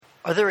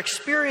Are there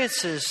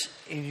experiences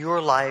in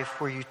your life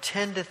where you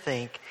tend to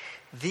think,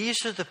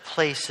 these are the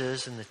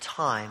places and the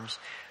times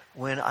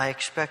when I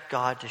expect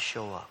God to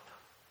show up?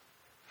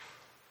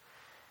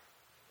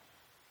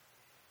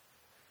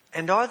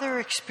 And are there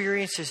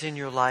experiences in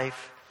your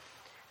life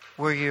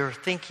where you're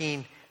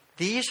thinking,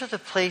 these are the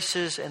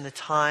places and the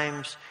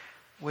times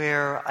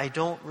where I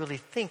don't really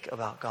think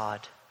about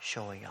God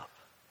showing up?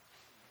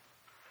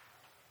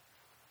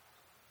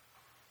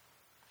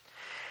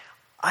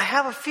 I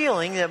have a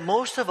feeling that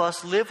most of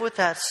us live with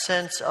that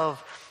sense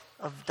of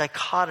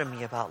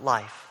dichotomy about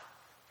life.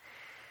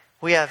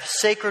 We have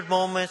sacred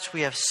moments,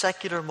 we have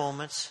secular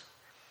moments,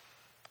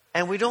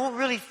 and we don't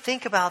really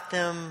think about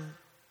them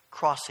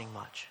crossing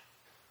much.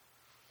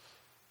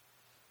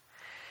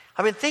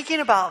 I've been thinking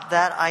about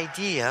that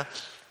idea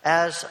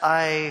as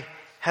I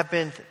have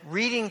been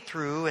reading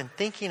through and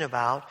thinking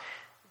about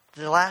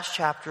the last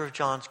chapter of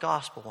John's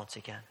Gospel once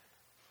again.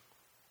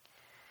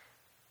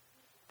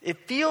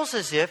 It feels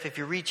as if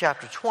you read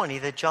chapter 20,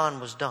 that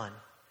John was done.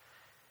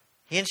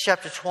 He ends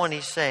chapter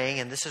 20 saying,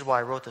 and this is why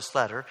I wrote this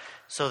letter,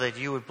 so that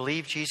you would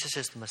believe Jesus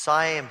is the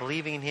Messiah, and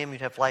believing in Him,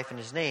 you'd have life in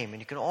His name.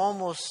 And you can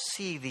almost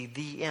see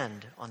the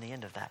end on the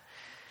end of that.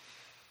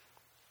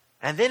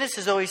 And then it's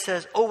as though He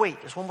says, oh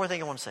wait, there's one more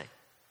thing I want to say.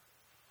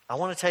 I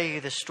want to tell you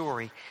the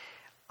story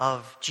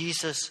of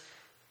Jesus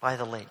by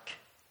the lake.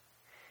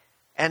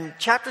 And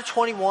chapter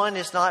 21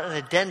 is not an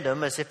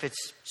addendum as if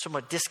it's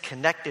somewhat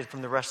disconnected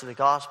from the rest of the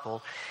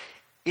gospel.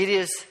 It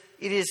is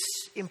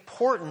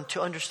important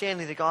to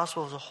understanding the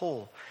gospel as a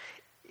whole.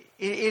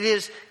 It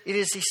is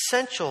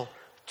essential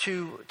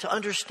to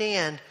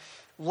understand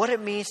what it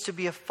means to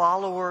be a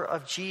follower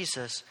of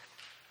Jesus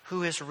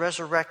who is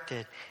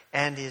resurrected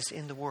and is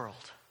in the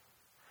world.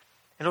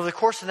 And over the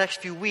course of the next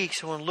few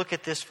weeks, I want to look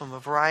at this from a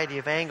variety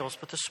of angles.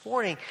 But this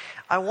morning,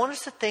 I want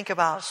us to think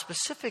about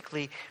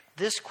specifically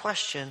this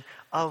question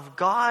of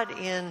God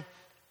in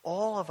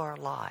all of our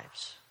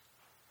lives.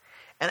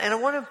 And I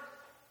want to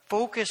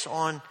focus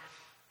on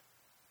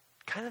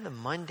kind of the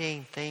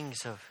mundane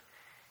things of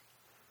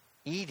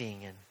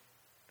eating and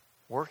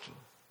working.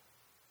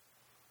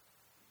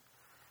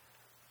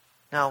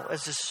 Now,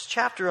 as this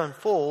chapter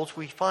unfolds,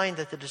 we find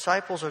that the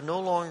disciples are no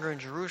longer in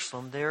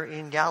Jerusalem, they're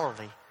in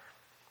Galilee.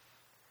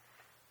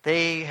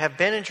 They have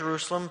been in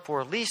Jerusalem for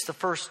at least the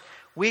first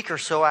week or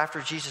so after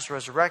Jesus'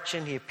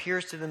 resurrection. He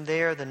appears to them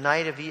there the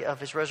night of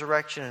His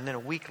resurrection, and then a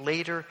week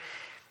later.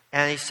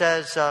 And He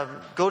says,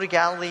 go to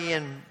Galilee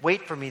and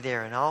wait for me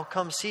there, and I'll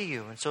come see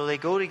you. And so they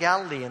go to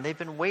Galilee, and they've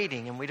been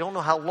waiting. And we don't know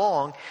how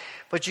long,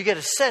 but you get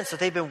a sense that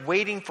they've been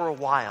waiting for a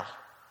while.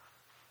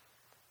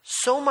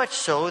 So much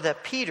so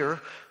that Peter,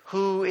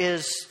 who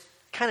is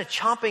kind of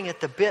chomping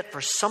at the bit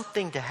for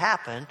something to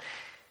happen,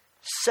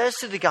 says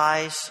to the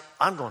guys,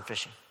 I'm going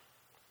fishing.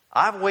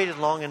 I've waited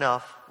long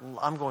enough.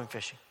 I'm going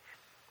fishing.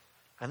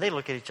 And they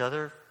look at each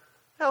other.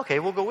 Okay,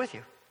 we'll go with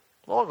you.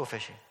 We'll all go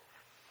fishing.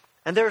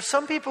 And there are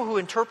some people who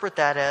interpret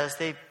that as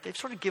they've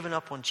sort of given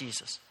up on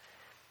Jesus.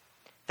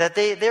 That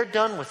they're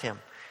done with Him.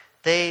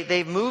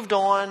 They've moved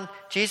on.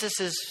 Jesus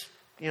is,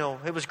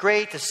 it was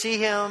great to see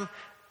Him,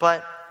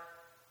 but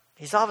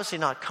He's obviously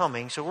not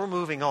coming, so we're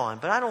moving on.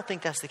 But I don't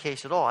think that's the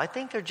case at all. I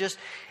think they're just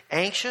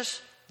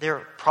anxious.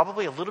 They're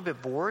probably a little bit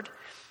bored,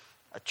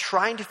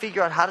 trying to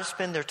figure out how to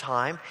spend their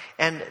time.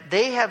 And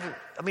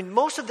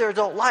most of their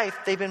adult life,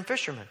 they've been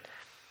fishermen.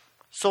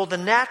 So the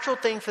natural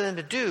thing for them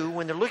to do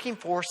when they're looking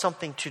for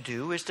something to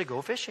do is to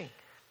go fishing.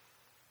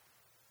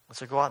 Once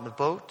they go out in the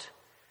boat,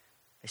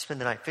 they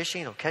spend the night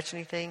fishing, don't catch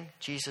anything.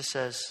 Jesus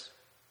says,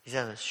 He's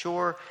on the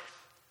shore,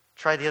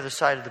 try the other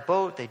side of the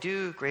boat. They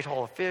do, great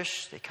haul of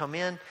fish. They come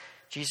in,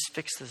 Jesus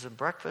fixes them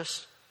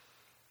breakfast,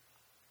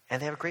 and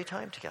they have a great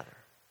time together.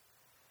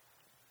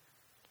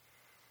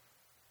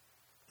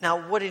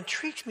 Now, what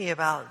intrigues me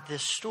about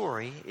this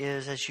story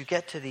is as you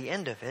get to the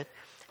end of it,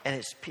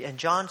 and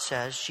John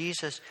says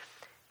Jesus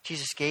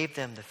gave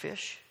them the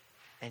fish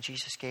and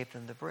Jesus gave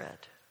them the bread.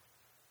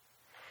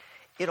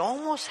 It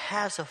almost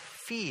has a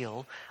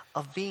feel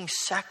of being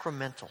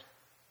sacramental.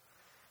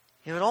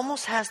 It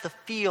almost has the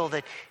feel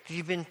that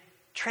you've been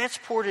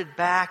transported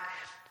back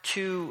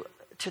to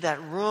that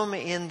room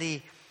in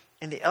the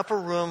upper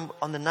room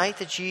on the night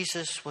that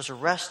Jesus was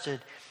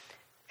arrested.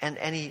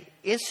 And He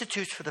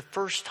institutes for the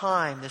first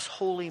time this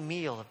holy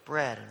meal of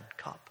bread and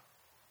cup.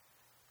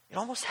 It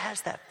almost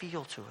has that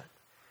feel to it.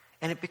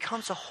 And it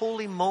becomes a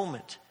holy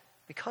moment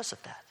because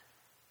of that.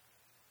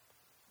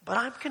 But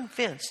I'm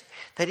convinced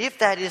that if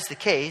that is the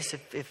case,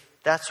 if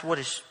that's what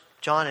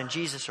John and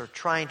Jesus are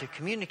trying to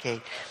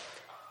communicate,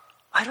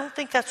 I don't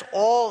think that's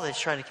all that He's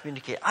trying to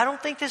communicate. I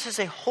don't think this is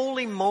a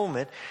holy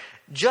moment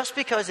just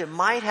because it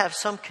might have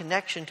some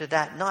connection to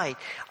that night.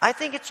 I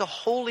think it's a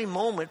holy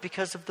moment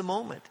because of the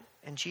moment.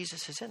 And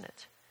Jesus is in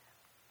it.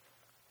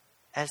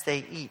 As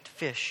they eat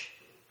fish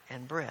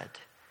and bread.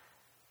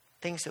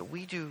 Things that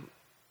we do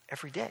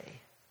every day.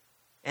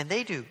 And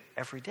they do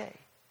every day.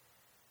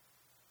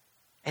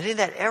 And in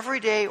that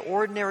everyday,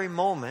 ordinary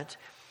moment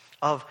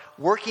of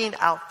working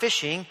out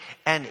fishing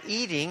and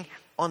eating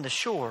on the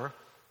shore,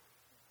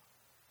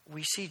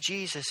 we see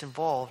Jesus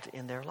involved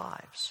in their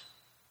lives.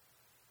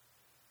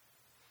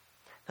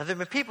 Now, there have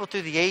been people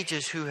through the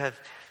ages who have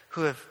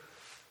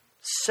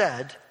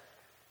said,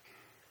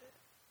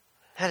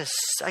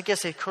 I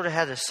guess they could have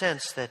had a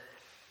sense that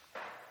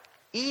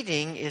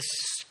eating is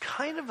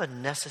kind of a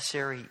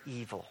necessary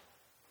evil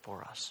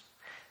for us.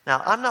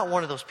 Now, I'm not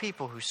one of those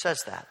people who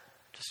says that.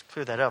 Just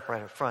clear that up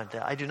right up front.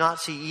 I do not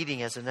see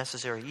eating as a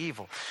necessary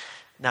evil.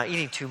 Now,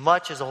 eating too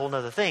much is a whole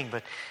other thing,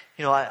 but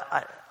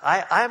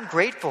I'm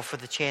grateful for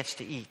the chance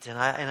to eat,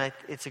 and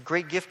it's a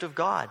great gift of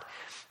God.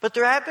 But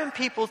there have been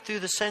people through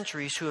the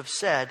centuries who have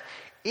said,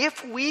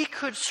 if we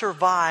could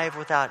survive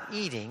without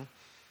eating,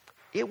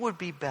 it would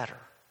be better.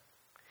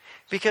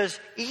 Because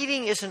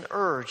eating is an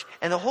urge,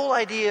 and the whole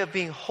idea of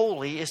being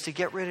holy is to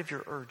get rid of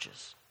your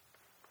urges.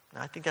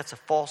 Now, I think that's a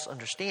false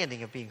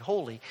understanding of being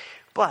holy,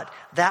 but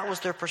that was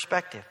their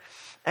perspective.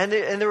 And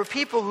there were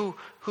people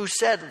who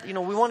said, we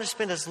want to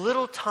spend as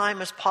little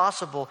time as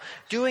possible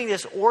doing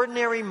this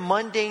ordinary,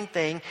 mundane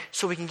thing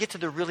so we can get to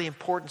the really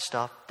important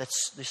stuff,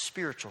 that's the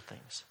spiritual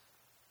things.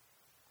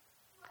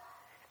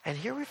 And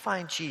here we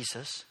find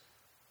Jesus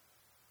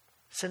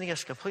sending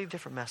us a completely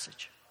different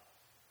message.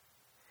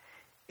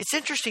 It's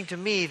interesting to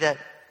me that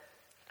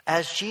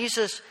as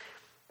Jesus,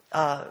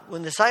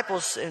 when the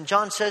disciples, and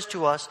John says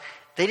to us,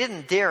 they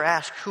didn't dare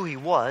ask who he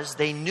was.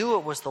 They knew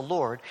it was the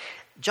Lord.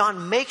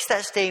 John makes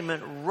that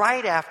statement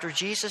right after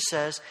Jesus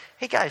says,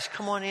 hey guys,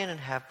 come on in and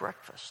have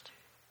breakfast.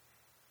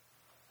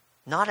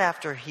 Not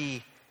after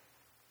he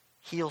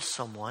heals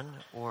someone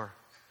or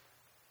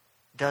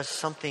does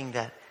something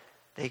that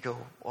they go,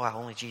 wow,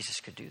 only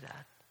Jesus could do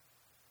that.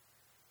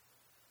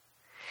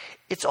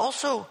 It's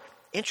also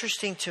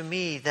interesting to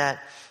me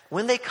that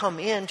when they come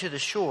into the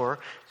shore,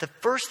 the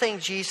first thing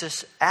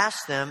Jesus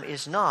asks them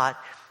is not,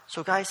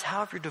 so guys, how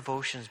have your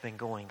devotions been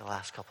going the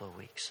last couple of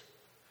weeks?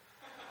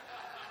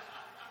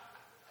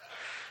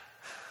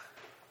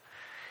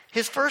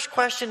 His first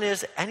question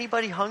is,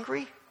 anybody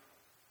hungry?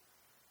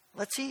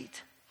 Let's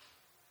eat.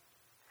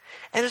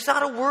 And there's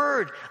not a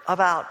word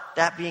about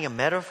that being a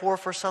metaphor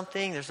for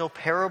something. There's no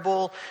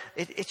parable.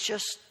 It's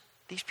just,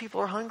 these people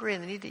are hungry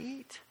and they need to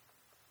eat.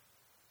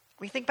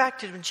 We think back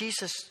to when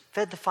Jesus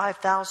fed the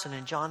 5,000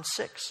 in John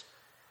 6.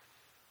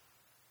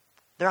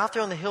 They're out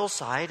there on the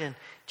hillside and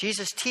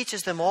Jesus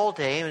teaches them all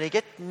day, and they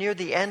get near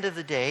the end of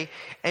the day,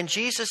 and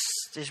Jesus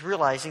is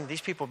realizing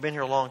these people have been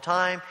here a long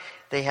time.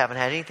 They haven't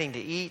had anything to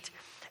eat.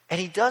 And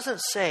he doesn't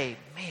say,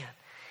 man,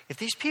 if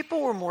these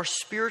people were more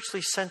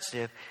spiritually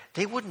sensitive,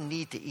 they wouldn't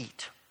need to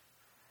eat.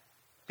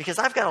 Because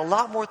I've got a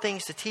lot more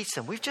things to teach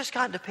them. We've just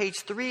gotten to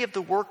page 3 of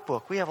the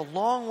workbook. We have a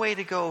long way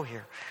to go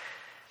here.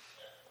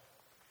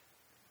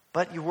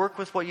 But you work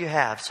with what you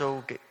have,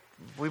 so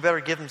we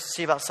better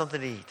see about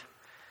something to eat.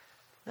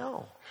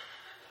 No.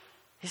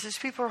 He says,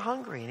 people are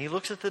hungry. And he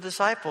looks at the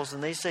disciples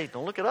and they say,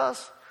 don't look at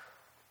us.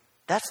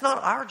 That's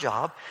not our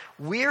job.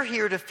 We're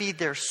here to feed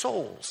their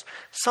souls.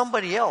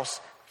 Somebody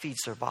else feeds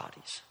their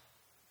bodies.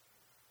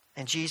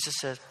 And Jesus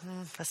says,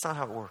 that's not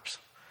how it works.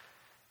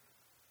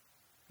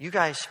 You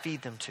guys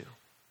feed them too.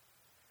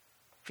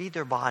 Feed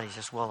their bodies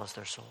as well as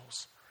their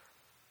souls.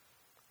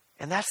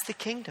 And that's the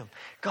kingdom.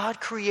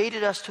 God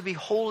created us to be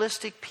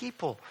holistic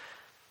people.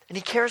 And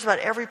he cares about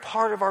every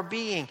part of our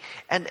being.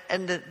 And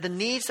the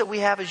needs that we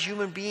have as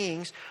human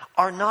beings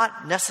are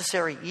not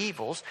necessary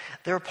evils.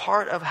 They're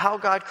part of how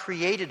God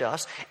created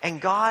us.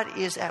 And God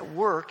is at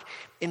work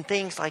in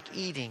things like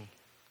eating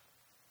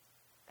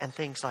and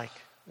things like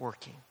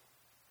working.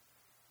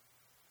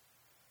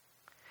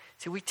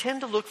 See, we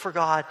tend to look for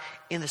God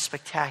in the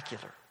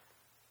spectacular.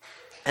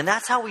 And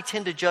that's how we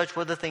tend to judge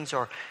whether things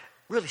are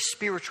really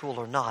spiritual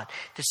or not.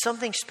 Did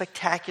something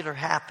spectacular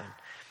happen?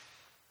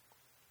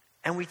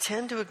 And we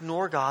tend to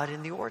ignore God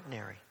in the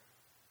ordinary,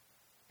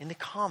 in the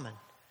common,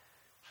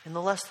 in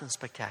the less than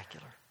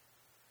spectacular.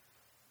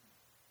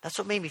 That's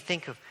what made me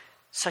think of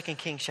 2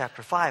 Kings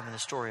chapter 5 and the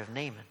story of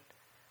Naaman.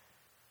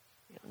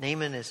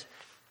 Naaman is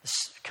the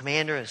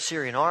commander of the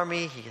Syrian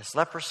army. He has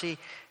leprosy.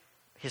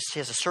 He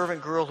has a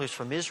servant girl who's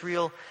from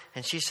Israel.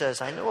 And she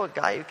says, I know a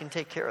guy who can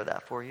take care of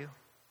that for you.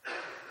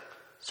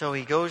 So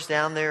he goes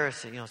down there.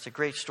 It's a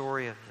great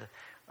story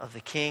of the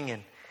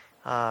king.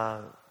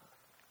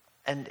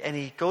 And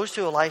he goes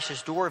to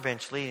Elisha's door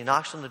eventually. And he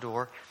knocks on the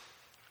door.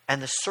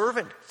 And the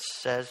servant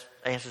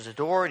answers the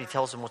door. And he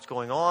tells him what's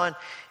going on.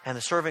 And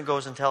the servant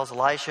goes and tells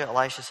Elisha.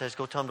 Elisha says,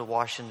 go tell him to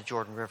wash in the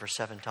Jordan River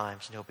 7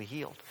 times and he'll be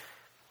healed.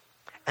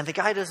 And the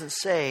guy doesn't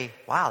say,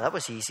 wow, that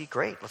was easy.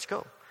 Great, let's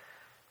go.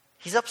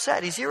 He's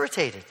upset. He's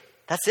irritated.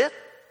 That's it?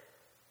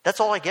 That's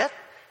all I get?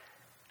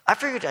 I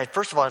figured I'd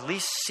first of all at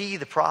least see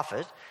the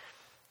prophet.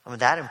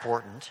 That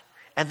important.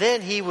 And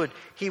then he would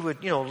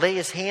lay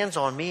his hands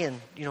on me and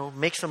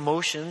make some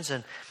motions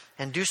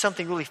and do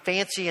something really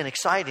fancy and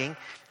exciting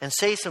and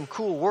say some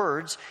cool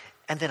words,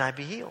 and then I'd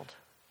be healed.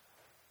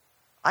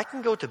 I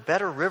can go to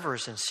better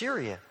rivers in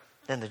Syria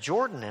than the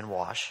Jordan and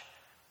wash.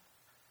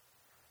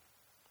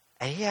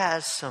 And he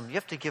has you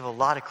have to give a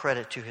lot of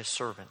credit to his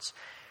servants.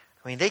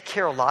 They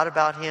care a lot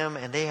about him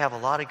and they have a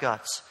lot of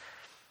guts.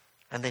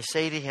 And they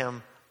say to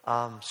him,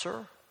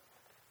 sir,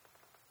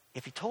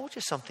 If he told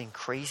you something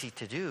crazy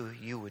to do,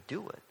 you would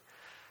do it.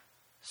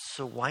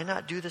 So why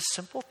not do the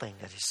simple thing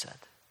that he said?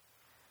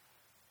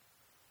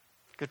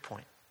 Good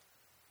point.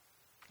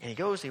 And he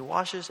goes, he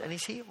washes, and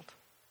he's healed.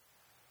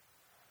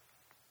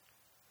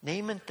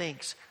 Naaman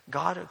thinks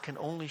God can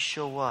only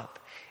show up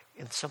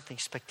when something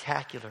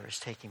spectacular is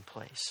taking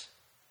place.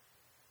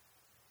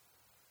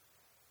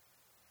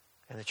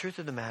 And the truth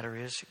of the matter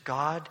is,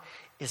 God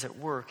is at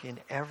work in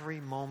every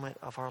moment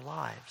of our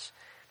lives.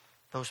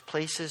 Those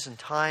places and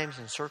times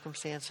and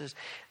circumstances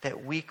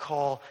that we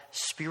call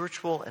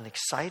spiritual and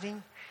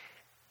exciting,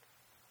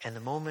 and the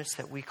moments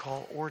that we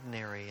call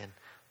ordinary and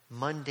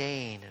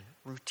mundane and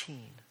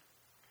routine.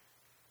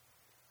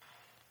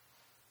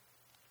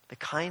 The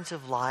kinds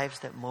of lives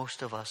that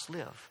most of us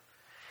live.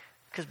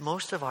 Because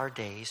most of our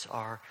days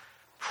are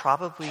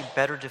probably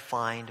better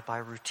defined by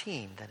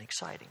routine than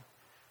exciting.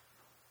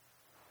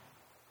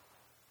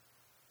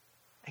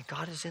 And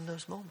God is in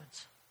those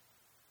moments.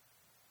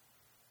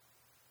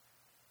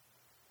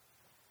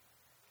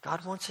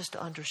 God wants us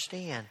to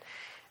understand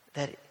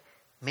that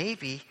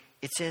maybe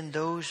it's in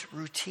those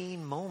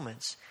routine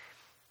moments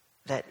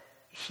that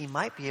he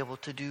might be able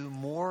to do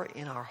more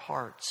in our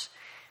hearts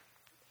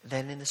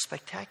than in the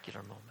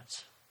spectacular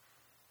moments.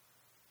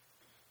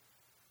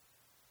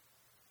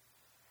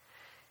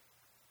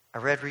 I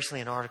read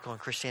recently an article in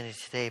Christianity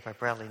Today by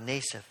Bradley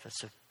Nassif.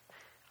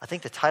 I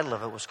think the title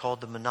of it was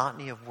called The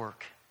Monotony of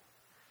Work.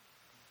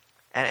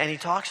 And he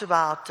talks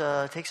about,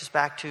 takes us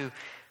back to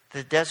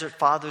the desert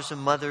fathers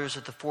and mothers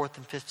of the 4th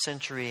and 5th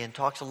century and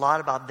talks a lot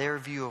about their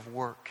view of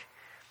work.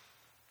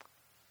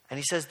 And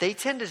he says they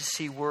tended to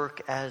see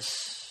work as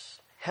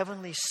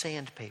heavenly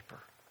sandpaper.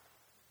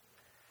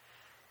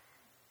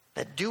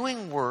 That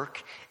doing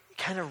work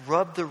kind of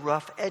rubbed the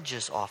rough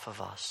edges off of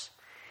us.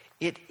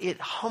 It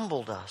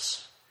humbled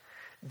us.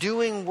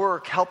 Doing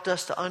work helped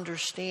us to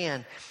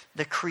understand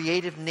the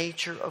creative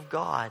nature of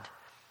God.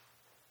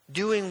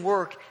 Doing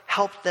work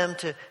helped them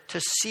to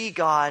see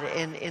God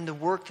in the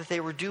work that they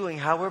were doing,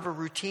 however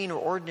routine or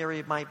ordinary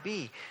it might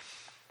be.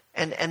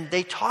 And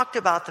they talked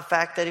about the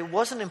fact that it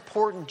wasn't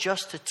important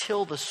just to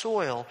till the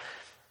soil,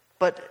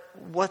 but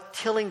what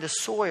tilling the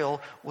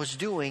soil was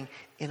doing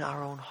in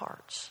our own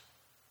hearts.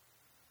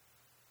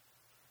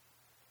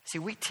 See,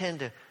 we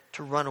tend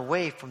to run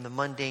away from the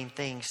mundane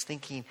things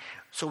thinking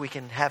so we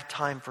can have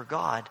time for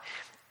God.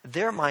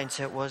 Their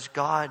mindset was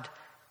God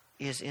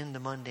is in the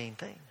mundane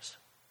things.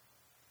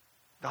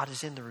 God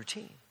is in the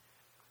routine.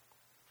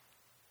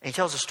 And he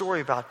tells a story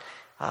about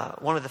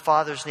one of the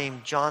fathers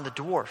named John the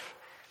Dwarf,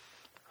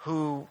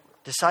 who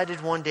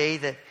decided one day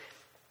that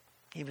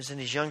he was in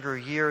his younger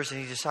years, and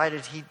he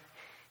decided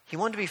he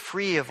wanted to be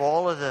free of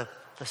all of the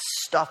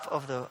stuff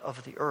of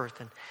the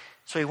earth. And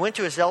so he went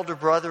to his elder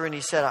brother and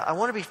he said, I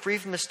want to be free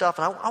from this stuff,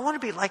 and I want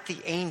to be like the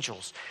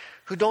angels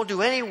who don't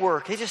do any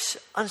work. They just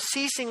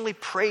unceasingly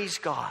praise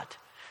God.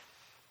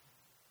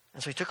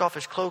 And so he took off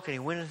his cloak and he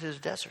went into the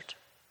desert.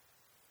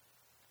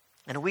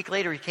 And a week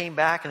later he came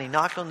back and he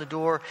knocked on the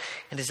door,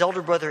 and his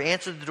elder brother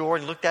answered the door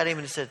and looked at him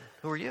and he said,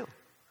 "Who are you?"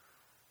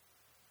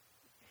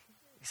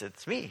 He said,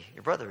 "It's me,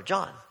 your brother,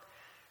 John."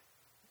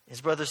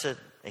 His brother said,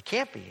 "It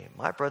can't be.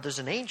 My brother's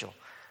an angel.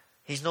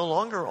 He's no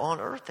longer on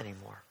earth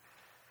anymore."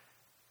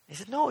 He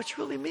said, "No, it's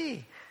really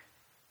me."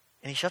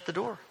 And he shut the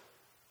door.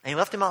 And he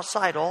left him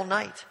outside all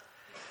night.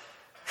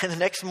 And the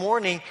next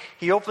morning,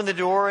 he opened the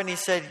door and he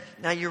said,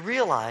 "Now you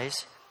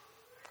realize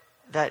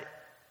that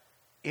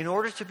in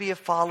order to be a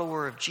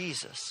follower of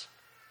Jesus,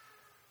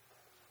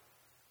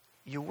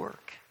 you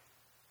work.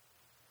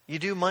 You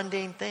do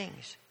mundane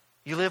things.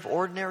 You live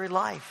ordinary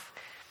life.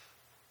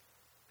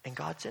 And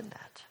God's in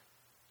that."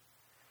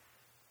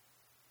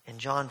 And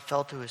John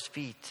fell to his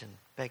feet and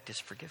begged his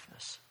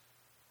forgiveness.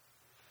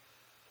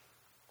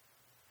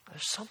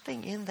 There's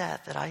something in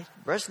that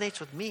resonates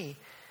with me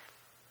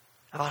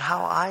about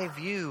how I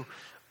view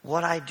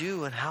what I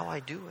do and how I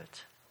do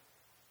it.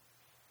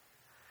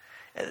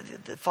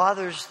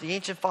 The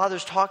ancient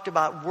fathers talked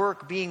about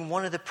work being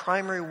one of the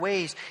primary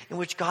ways in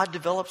which God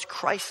develops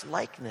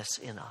Christ-likeness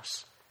in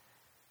us.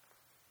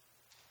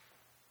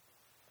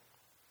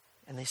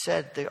 And they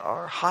said that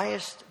our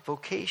highest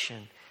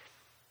vocation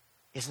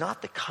is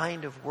not the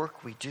kind of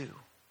work we do.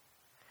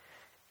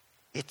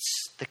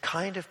 It's the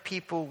kind of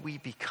people we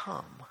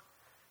become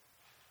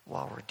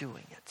while we're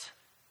doing it.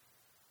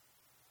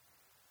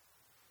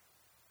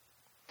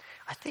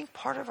 I think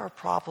part of our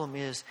problem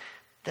is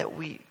that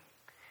we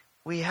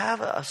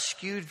have a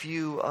skewed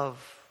view of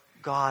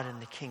God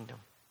and the kingdom.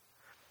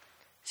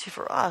 See,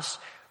 for us,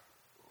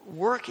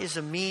 work is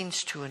a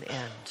means to an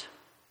end.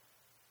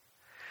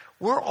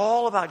 We're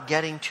all about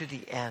getting to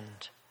the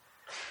end.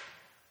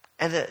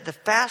 And the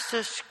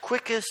fastest,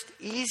 quickest,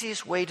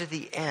 easiest way to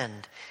the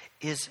end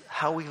is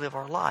how we live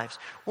our lives.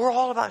 We're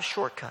all about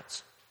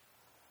shortcuts.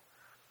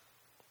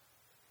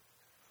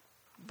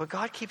 But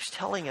God keeps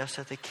telling us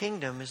that the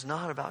kingdom is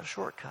not about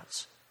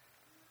shortcuts.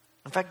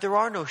 In fact, there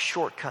are no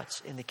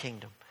shortcuts in the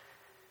kingdom.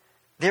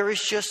 There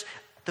is just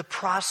the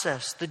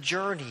process, the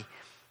journey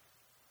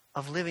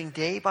of living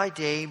day by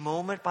day,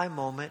 moment by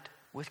moment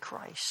with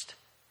Christ.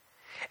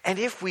 And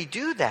if we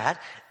do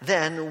that,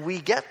 then we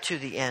get to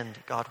the end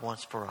God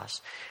wants for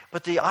us.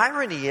 But the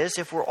irony is,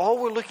 if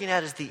all we're looking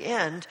at is the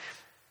end,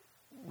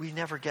 we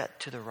never get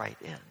to the right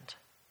end.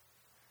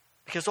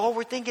 Because all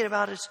we're thinking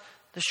about is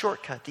the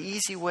shortcut, the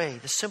easy way,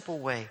 the simple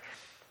way,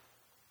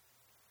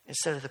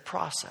 instead of the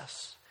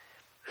process.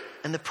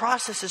 And the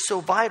process is so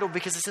vital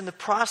because it's in the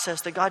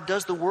process that God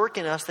does the work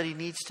in us that he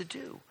needs to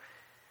do.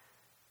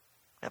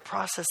 That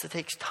process that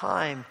takes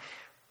time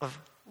of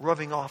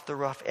rubbing off the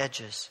rough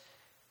edges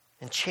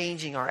and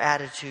changing our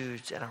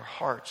attitudes and our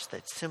hearts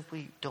that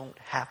simply don't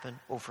happen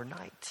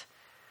overnight.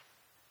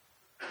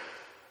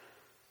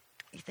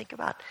 You think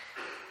about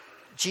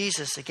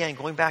Jesus, again,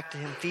 going back to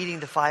him feeding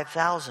the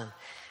 5,000.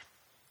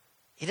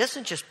 He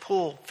doesn't just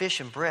pull fish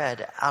and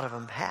bread out of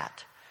a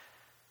hat.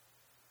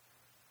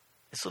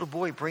 This little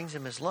boy brings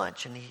him his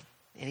lunch, and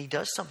he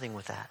does something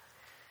with that.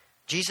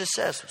 Jesus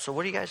says, so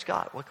what do you guys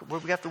got? What do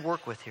we have to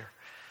work with here?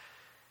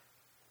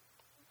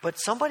 But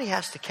somebody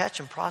has to catch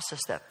and process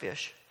that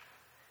fish.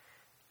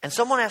 And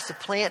someone has to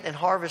plant and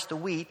harvest the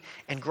wheat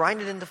and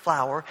grind it into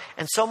flour.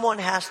 And someone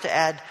has to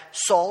add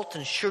salt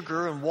and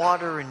sugar and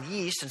water and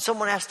yeast. And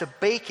someone has to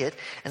bake it.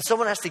 And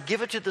someone has to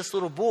give it to this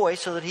little boy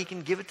so that he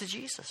can give it to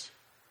Jesus.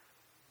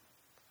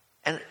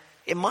 And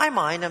in my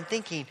mind, I'm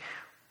thinking,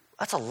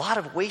 that's a lot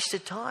of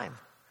wasted time.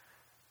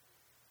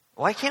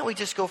 Why can't we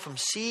just go from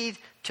seed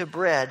to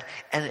bread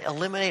and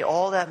eliminate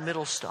all that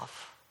middle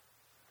stuff?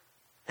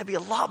 That'd be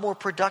a lot more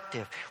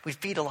productive. We'd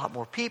feed a lot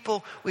more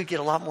people. We'd get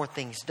a lot more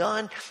things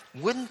done.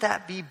 Wouldn't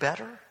that be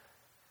better?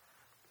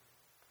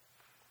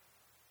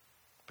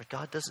 But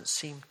God doesn't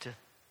seem to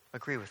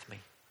agree with me.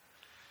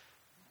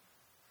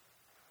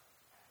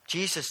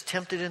 Jesus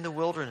tempted in the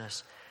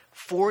wilderness.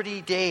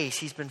 40 days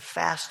he's been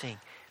fasting.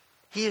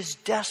 He is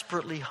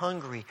desperately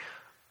hungry.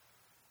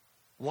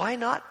 Why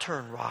not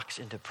turn rocks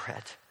into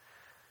bread?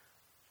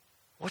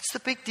 What's the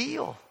big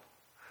deal?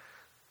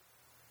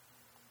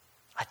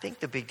 I think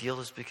the big deal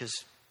is because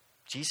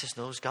Jesus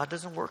knows God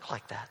doesn't work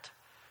like that.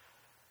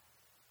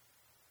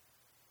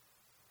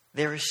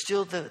 There is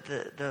still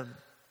the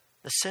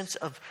sense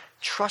of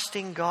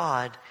trusting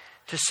God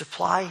to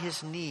supply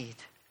his need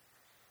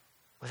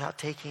without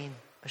taking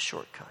a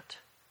shortcut.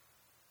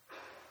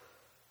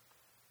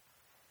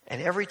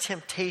 And every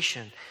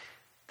temptation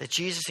that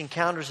Jesus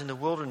encounters in the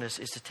wilderness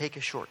is to take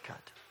a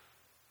shortcut.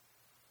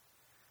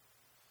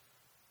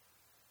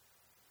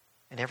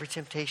 And every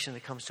temptation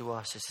that comes to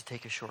us is to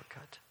take a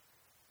shortcut.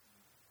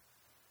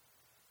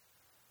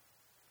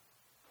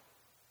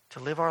 To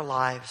live our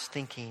lives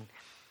thinking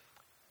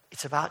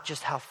it's about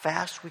just how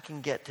fast we can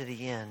get to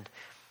the end,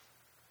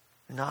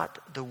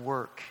 not the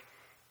work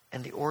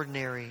and the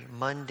ordinary,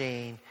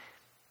 mundane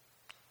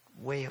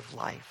way of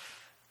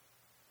life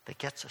that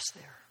gets us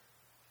there.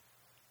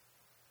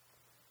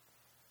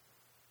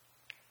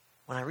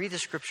 When I read the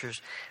scriptures,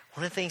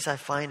 one of the things I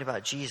find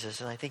about Jesus,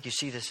 and I think you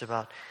see this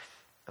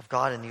of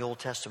God in the Old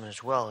Testament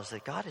as well, is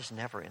that God is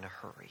never in a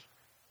hurry.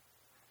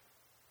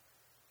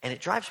 And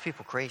it drives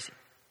people crazy.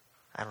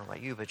 I don't know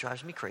about you, but it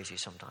drives me crazy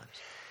sometimes.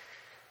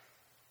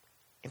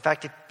 In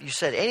fact, if you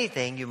said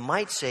anything, you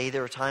might say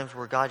there are times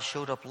where God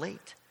showed up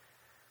late.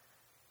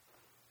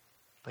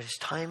 But his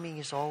timing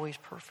is always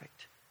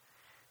perfect.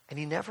 And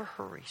he never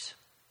hurries.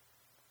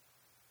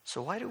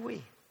 So why do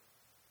we?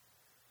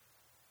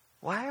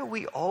 Why are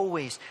we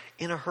always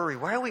in a hurry?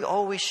 Why are we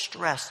always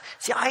stressed?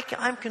 See,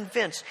 I'm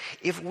convinced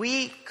if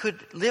we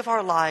could live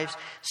our lives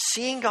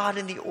seeing God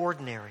in the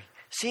ordinary,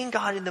 seeing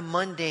God in the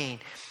mundane,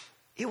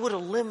 it would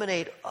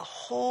eliminate a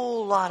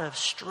whole lot of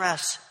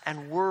stress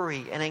and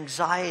worry and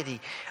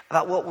anxiety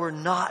about what we're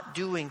not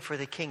doing for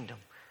the kingdom,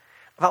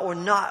 about what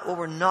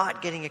we're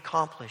not getting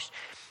accomplished.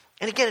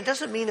 And again, it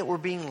doesn't mean that we're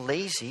being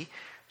lazy.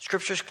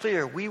 Scripture's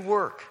clear. We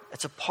work.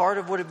 It's a part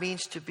of what it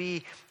means to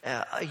be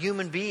a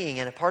human being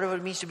and a part of what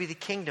it means to be in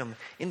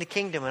the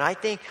kingdom. And I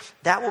think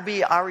that will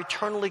be our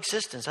eternal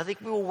existence. I think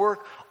we will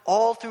work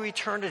all through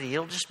eternity.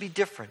 It'll just be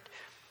different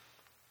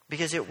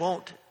because it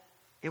won't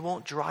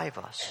drive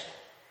us.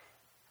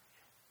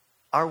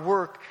 Our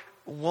work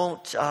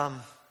won't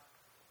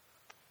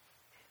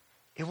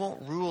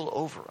rule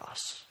over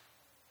us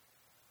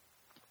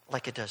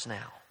like it does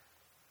now.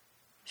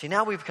 See,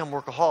 now we've become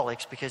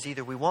workaholics because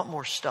either we want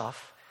more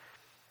stuff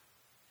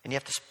and you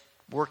have to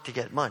work to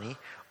get money,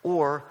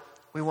 or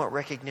we want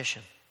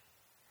recognition.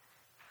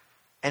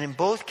 And in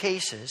both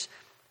cases,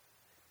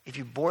 if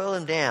you boil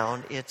them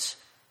down, it's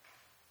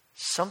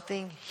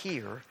something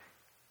here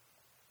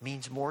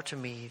means more to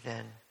me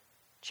than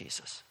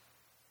Jesus.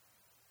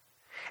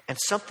 And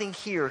something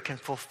here can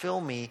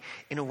fulfill me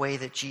in a way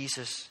that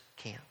Jesus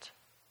can't.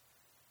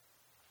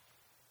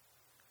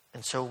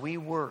 And so we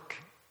work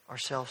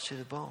ourselves to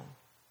the bone.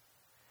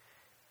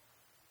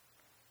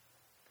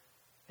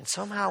 And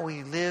somehow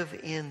we live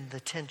in the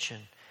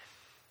tension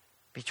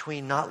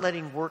between not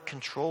letting work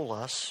control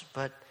us,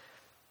 but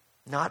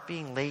not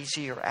being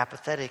lazy or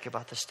apathetic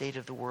about the state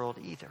of the world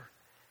either.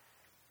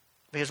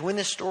 Because when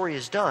this story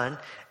is done,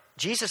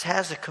 Jesus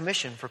has a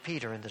commission for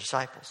Peter and the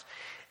disciples.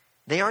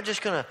 They aren't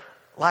just going to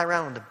lie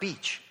around on the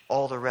beach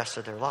all the rest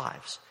of their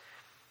lives.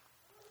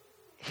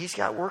 He's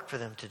got work for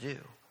them to do.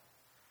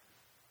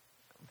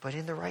 But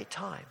in the right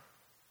time,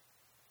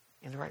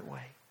 in the right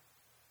way,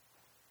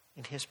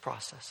 in His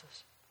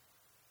processes.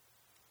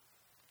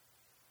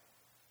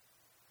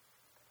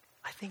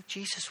 I think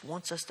Jesus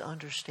wants us to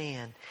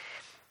understand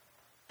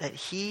that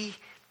He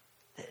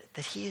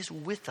is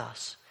with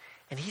us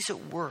and He's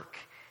at work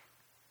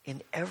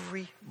in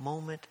every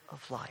moment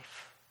of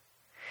life.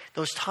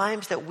 Those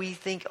times that we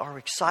think are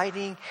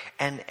exciting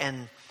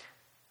and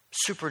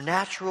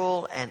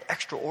supernatural and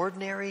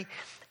extraordinary,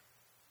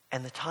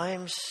 and the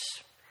times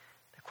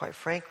that, quite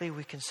frankly,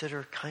 we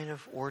consider kind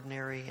of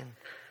ordinary and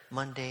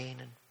mundane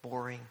and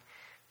boring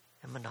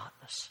and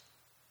monotonous.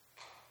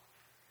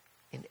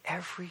 In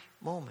every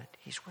moment,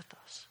 He's with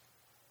us.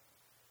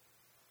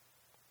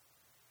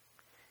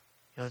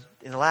 You know,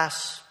 in the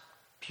last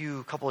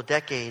couple of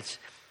decades,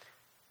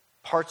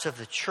 parts of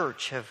the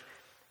church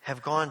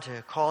have gone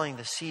to calling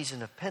the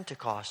season of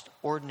Pentecost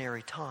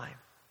ordinary time.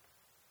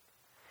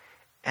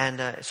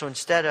 And so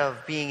instead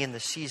of being in the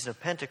season of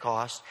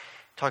Pentecost,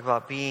 talk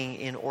about being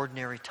in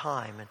ordinary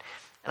time. And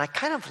I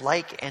kind of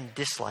like and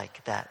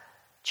dislike that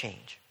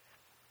change.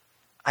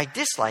 I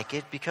dislike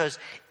it because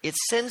it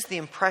sends the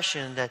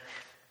impression that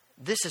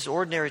this is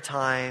ordinary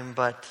time,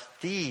 but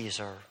these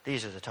are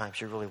the times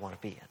you really want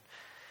to be in.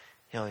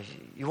 You know,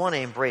 you want to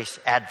embrace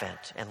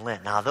Advent and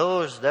Lent. Now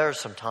there's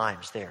some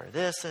times there.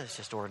 This is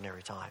just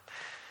ordinary time.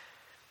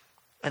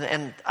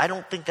 And I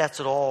don't think that's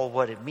at all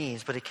what it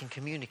means, but it can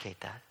communicate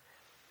that.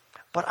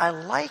 But I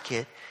like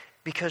it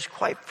because,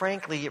 quite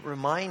frankly, it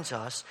reminds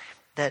us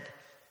that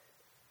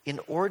in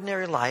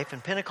ordinary life,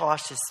 and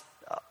Pentecost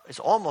is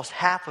almost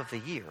half of the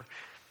year,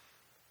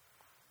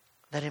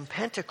 that in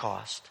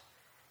Pentecost,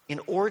 in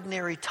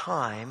ordinary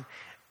time,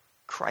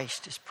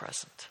 Christ is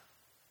present.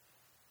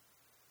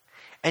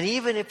 And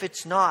even if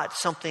it's not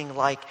something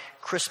like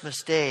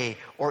Christmas Day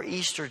or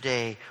Easter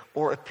Day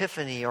or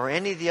Epiphany or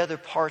any of the other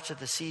parts of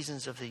the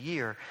seasons of the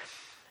year,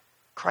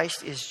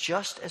 Christ is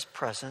just as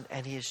present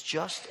and He is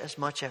just as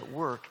much at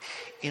work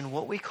in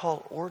what we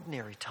call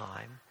ordinary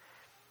time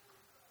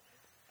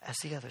as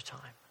the other time.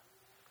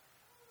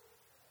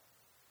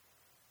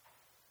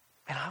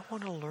 And I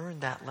want to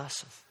learn that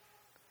lesson.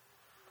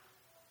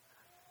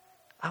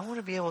 I want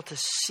to be able to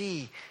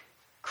see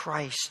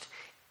Christ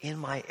in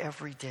my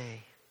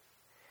everyday.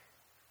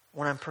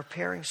 When I'm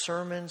preparing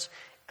sermons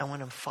and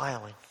when I'm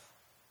filing.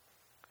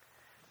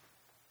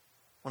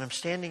 When I'm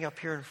standing up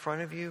here in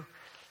front of you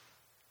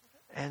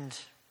and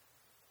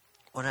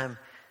when I'm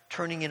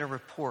turning in a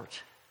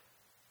report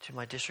to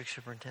my district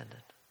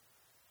superintendent.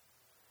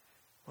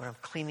 When I'm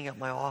cleaning up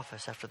my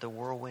office after the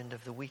whirlwind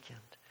of the weekend.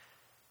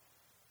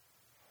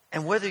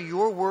 And whether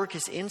your work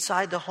is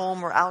inside the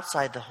home or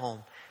outside the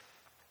home,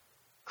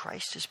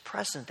 Christ is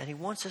present and He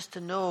wants us to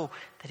know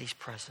that He's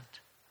present.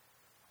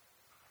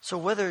 So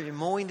whether you're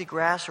mowing the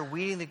grass or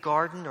weeding the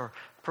garden or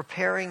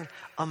preparing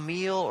a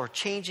meal or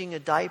changing a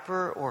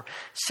diaper or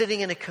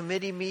sitting in a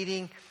committee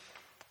meeting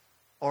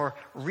or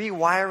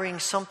rewiring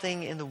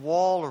something in the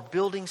wall or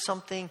building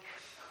something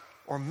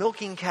or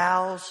milking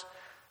cows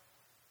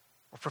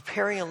or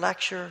preparing a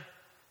lecture,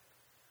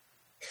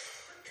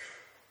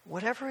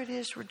 whatever it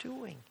is we're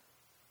doing,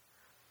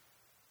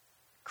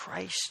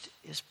 Christ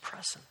is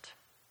present.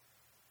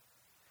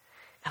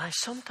 And I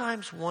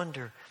sometimes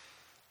wonder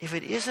if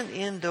it isn't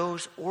in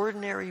those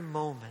ordinary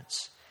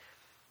moments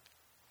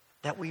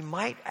that we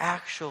might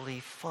actually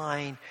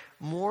find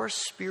more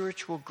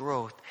spiritual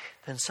growth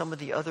than some of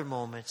the other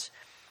moments,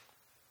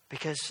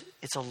 because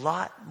it's a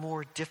lot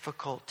more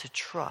difficult to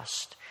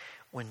trust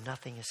when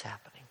nothing is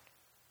happening.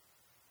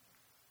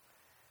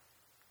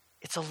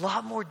 It's a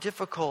lot more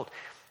difficult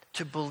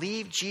to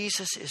believe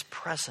Jesus is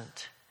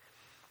present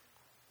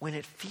when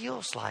it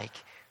feels like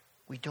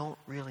we don't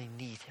really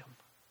need Him.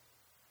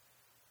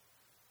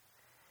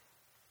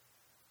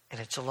 And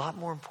it's a lot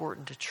more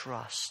important to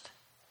trust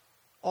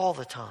all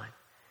the time.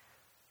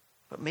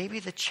 But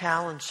maybe the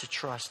challenge to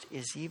trust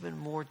is even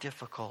more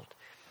difficult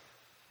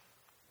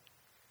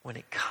when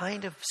it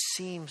kind of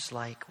seems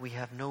like we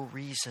have no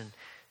reason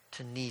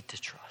to need to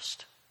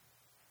trust.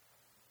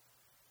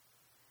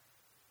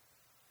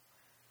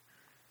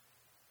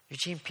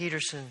 Eugene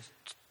Peterson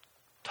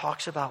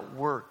talks about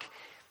work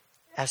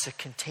as a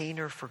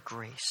container for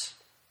grace.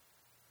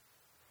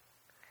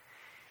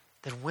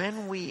 That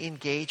when we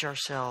engage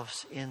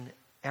ourselves in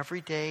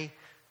everyday,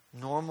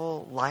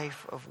 normal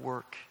life of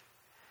work,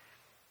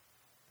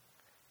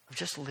 of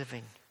just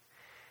living,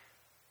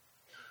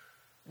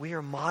 we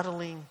are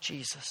modeling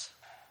Jesus.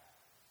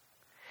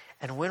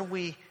 And when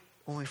we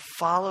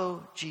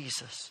follow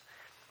Jesus,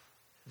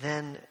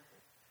 then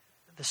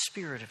the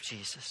Spirit of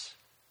Jesus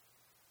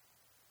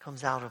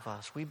comes out of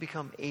us. We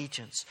become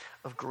agents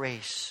of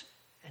grace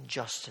and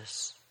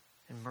justice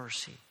and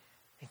mercy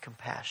and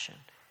compassion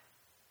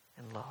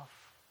and love.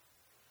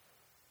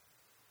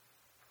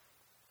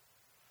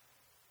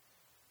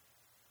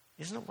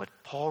 Isn't it what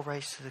Paul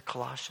writes to the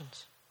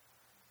Colossians?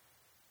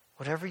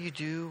 Whatever you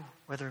do,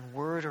 whether in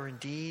word or in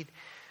deed,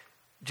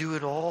 do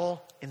it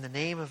all in the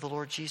name of the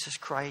Lord Jesus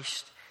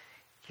Christ,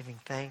 giving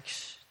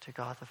thanks to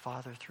God the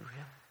Father through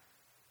him.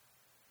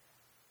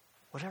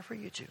 Whatever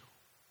you do,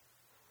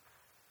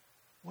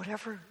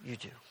 whatever you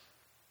do,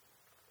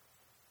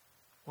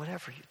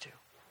 whatever you do.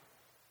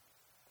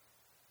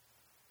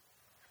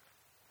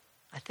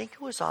 I think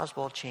it was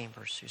Oswald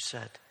Chambers who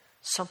said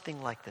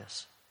something like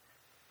this.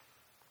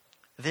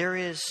 There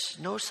is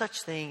no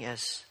such thing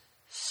as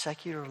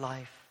secular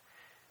life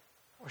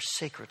or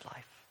sacred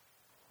life.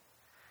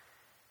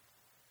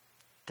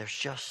 There's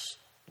just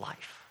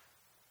life.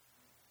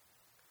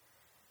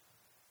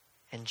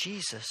 And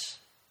Jesus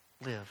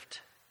lived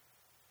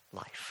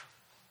life.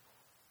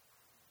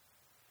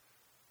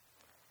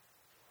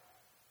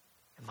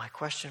 And my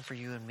question for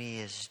you and me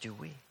is, do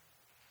we?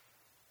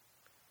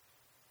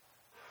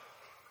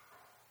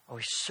 Are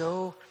we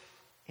so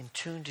in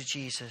tune to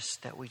Jesus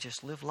that we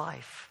just live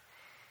life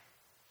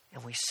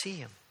and we see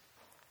him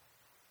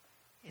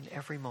in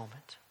every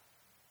moment?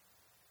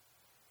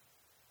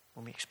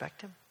 When we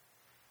expect him,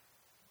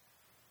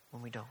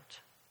 when we don't.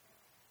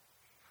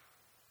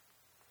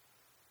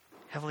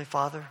 Heavenly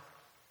Father,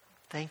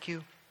 thank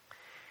you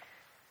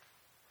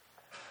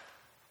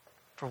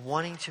for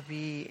wanting to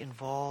be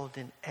involved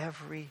in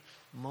every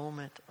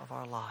moment of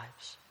our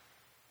lives.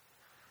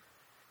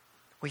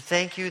 We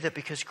thank you that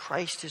because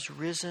Christ is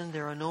risen,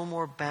 there are no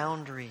more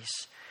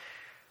boundaries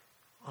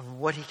on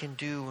what he can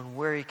do and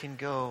where he can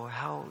go,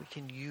 how we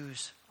can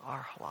use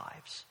our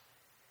lives.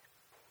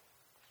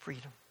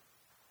 Freedom.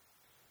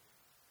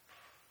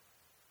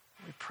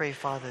 We pray,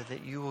 Father,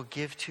 that you will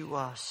give to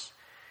us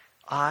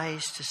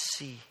eyes to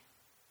see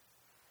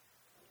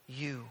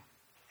you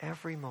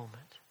every moment.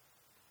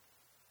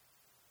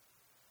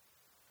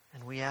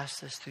 And we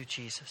ask this through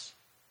Jesus.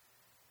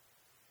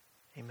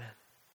 Amen.